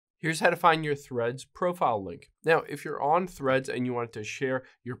Here's how to find your Threads profile link. Now, if you're on Threads and you want to share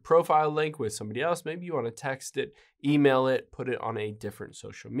your profile link with somebody else, maybe you want to text it, email it, put it on a different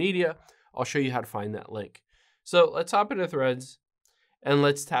social media, I'll show you how to find that link. So let's hop into Threads and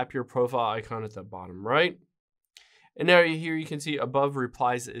let's tap your profile icon at the bottom right. And now here you can see above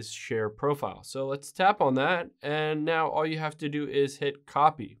replies is share profile. So let's tap on that. And now all you have to do is hit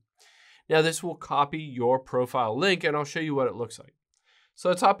copy. Now this will copy your profile link and I'll show you what it looks like. So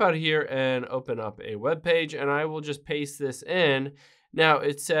let's hop out here and open up a web page, and I will just paste this in. Now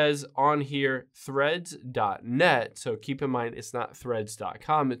it says on here threads.net. So keep in mind it's not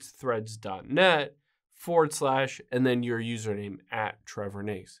threads.com, it's threads.net / and then your username at Trevor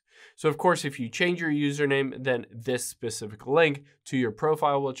Nix. So of course, if you change your username, then this specific link to your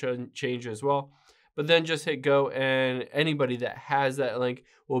profile will change as well. But then just hit go, and anybody that has that link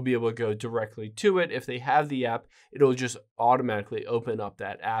will be able to go directly to it. If they have the app, it'll just automatically open up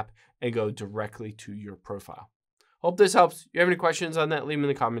that app and go directly to your profile. Hope this helps. If you have any questions on that, leave them in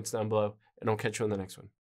the comments down below, and I'll catch you on the next one.